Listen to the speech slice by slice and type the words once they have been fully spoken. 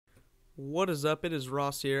What is up? It is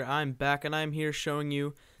Ross here. I'm back and I'm here showing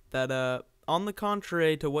you that on the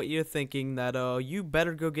contrary to what you're thinking that you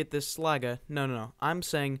better go get this Slagga. No. I'm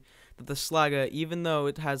saying that the Slagga, even though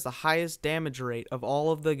it has the highest damage rate of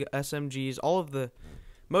all of the SMGs,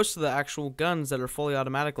 most of the actual guns that are fully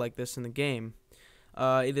automatic like this in the game,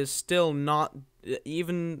 it is still not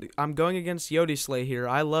even. I'm going against Yodislay here.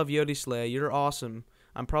 I love Yodislay. You're awesome.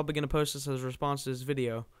 I'm probably gonna post this as a response to this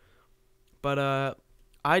video, but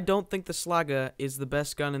I don't think the Slagga is the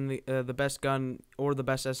best gun in the best gun or the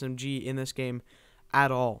best SMG in this game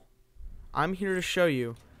at all. I'm here to show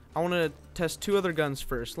you. I want to test two other guns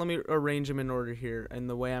first. Let me arrange them in order here and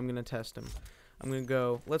the way I'm going to test them. I'm going to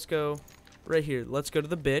go, let's go right here. Let's go to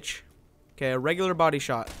the bitch. Okay, a regular body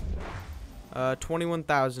shot.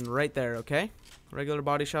 21,000 right there, okay? Regular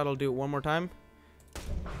body shot, I'll do it one more time.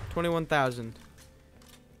 21,000.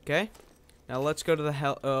 Okay? Now let's go to the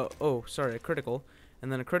a critical.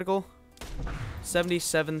 And then a critical,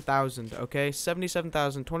 77,000, okay?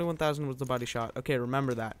 77,000, 21,000 was the body shot. Okay,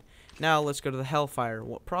 remember that. Now, let's go to the Hellfire.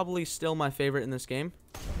 Well, probably still my favorite in this game.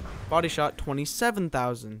 Body shot,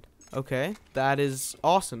 27,000. Okay, that is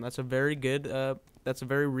awesome. That's a very good, that's a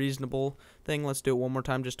very reasonable thing. Let's do it one more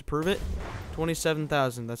time just to prove it.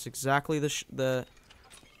 27,000, that's exactly the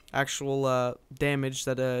actual damage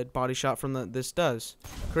that a body shot from this does.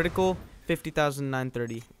 Critical,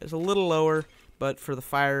 50,930. It's a little lower, but for the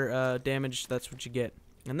fire damage, that's what you get.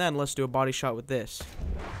 And then let's do a body shot with this.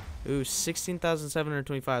 Ooh,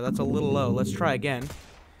 16,725. That's a little low. Let's try again.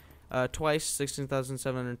 Twice,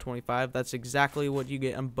 16,725. That's exactly what you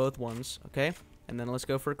get on both ones. Okay? And then let's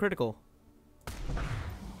go for a critical.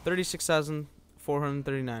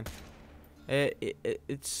 36,439.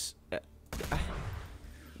 It's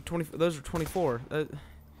 20. Those are 24.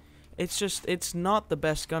 It's not the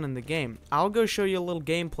best gun in the game. I'll go show you a little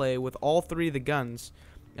gameplay with all three of the guns,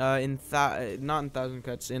 not in Thousand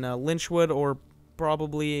Cuts, in Lynchwood or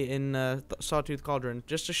probably in Sawtooth Cauldron,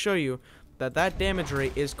 just to show you that that damage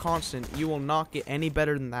rate is constant. You will not get any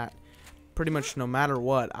better than that, pretty much no matter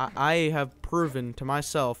what. I have proven to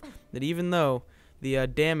myself that even though the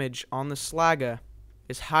damage on the Slagga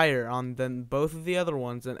is higher than both of the other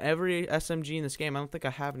ones, and every SMG in this game, I don't think I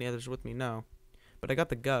have any others with me, no. But I got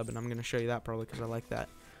the Gub, and I'm going to show you that probably because I like that.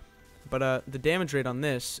 But the damage rate on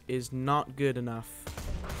this is not good enough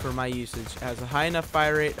for my usage. It has a high enough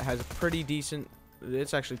fire rate. It has a pretty decent...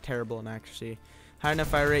 It's actually terrible in accuracy. High enough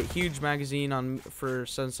fire rate. Huge magazine for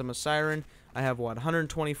Sunsummer Siren. I have, what,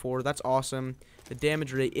 124. That's awesome. The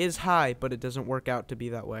damage rate is high, but it doesn't work out to be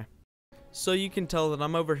that way. So you can tell that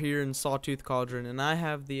I'm over here in Sawtooth Cauldron, and I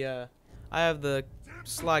have the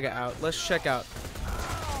Slagga out. Let's check out.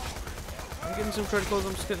 I'm getting some criticals.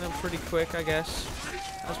 I'm just getting them pretty quick, I guess.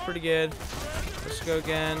 That's pretty good. Let's go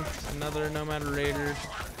again. Another Nomad Raider.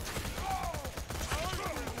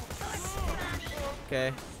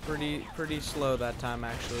 Okay, pretty slow that time,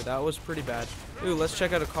 actually. That was pretty bad. Ooh, let's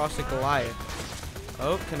check out a Caustic Goliath.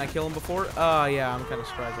 Oh, can I kill him before? Yeah, I'm kind of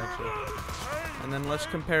surprised, actually. And then let's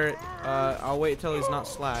compare it. I'll wait till he's not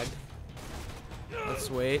slagged.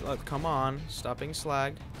 Let's wait. Come on. Stop being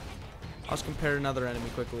slagged. Let's compare another enemy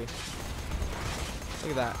quickly.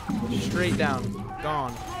 Look at that. Straight down.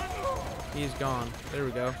 Gone. He's gone. There we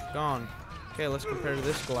go. Gone. Okay, let's compare to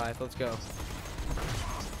this Goliath. Let's go.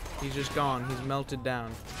 He's just gone. He's melted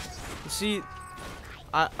down. You see,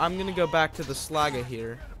 I'm going to go back to the Slagga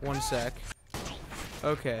here. One sec.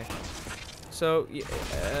 Okay. So,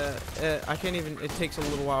 I can't even... It takes a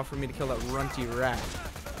little while for me to kill that runty rat.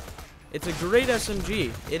 It's a great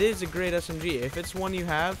SMG. It is a great SMG. If it's one you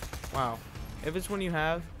have... Wow. If it's one you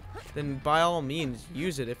have... then by all means,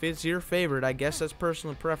 use it. If it's your favorite, I guess that's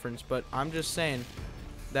personal preference, but I'm just saying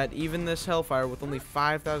that even this Hellfire with only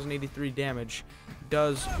 5,083 damage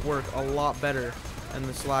does work a lot better than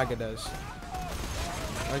the Slagga does.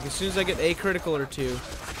 Like, as soon as I get a critical or two,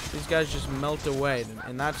 these guys just melt away,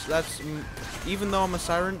 and that's even though I'm a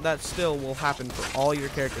Siren, that still will happen for all your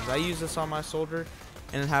characters. I use this on my soldier,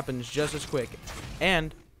 and it happens just as quick.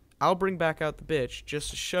 And I'll bring back out the bitch just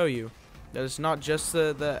to show you that it's not just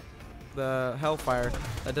the Hellfire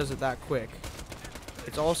that does it that quick.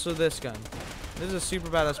 It's also this gun. This is a super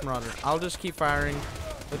badass Marauder. I'll just keep firing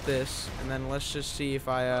with this, and then let's just see if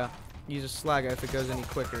I use a Slagga if it goes any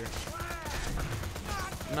quicker.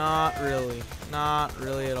 Not really. Not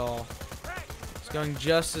really at all. It's going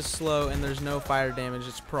just as slow, and there's no fire damage.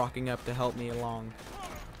 It's procking up to help me along.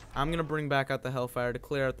 I'm going to bring back out the Hellfire to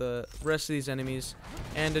clear out the rest of these enemies,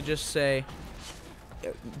 and to just say...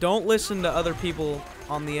 Don't listen to other people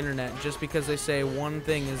on the internet just because they say one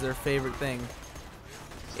thing is their favorite thing.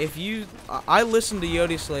 I listened to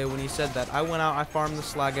Yodi Slay when he said that. I went out, I farmed the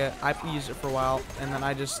Slagga, I used it for a while, and then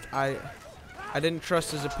I didn't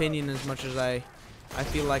trust his opinion as much as I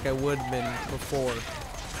feel like I would have been before.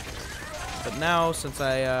 But now, since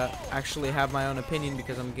I actually have my own opinion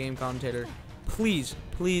because I'm a game commentator, please,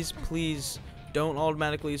 please, please don't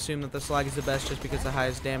automatically assume that the Slagga is the best just because the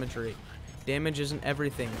highest damage rate. Damage isn't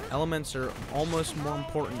everything. Elements are almost more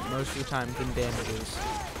important most of the time than damage is.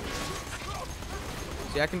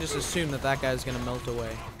 See, I can just assume that that guy's gonna melt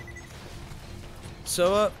away.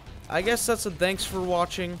 So, I guess that's a thanks for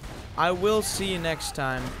watching. I will see you next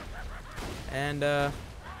time. And,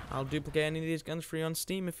 I'll duplicate any of these guns for you on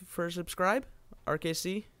Steam if you first subscribe.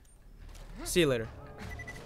 RKC. See you later.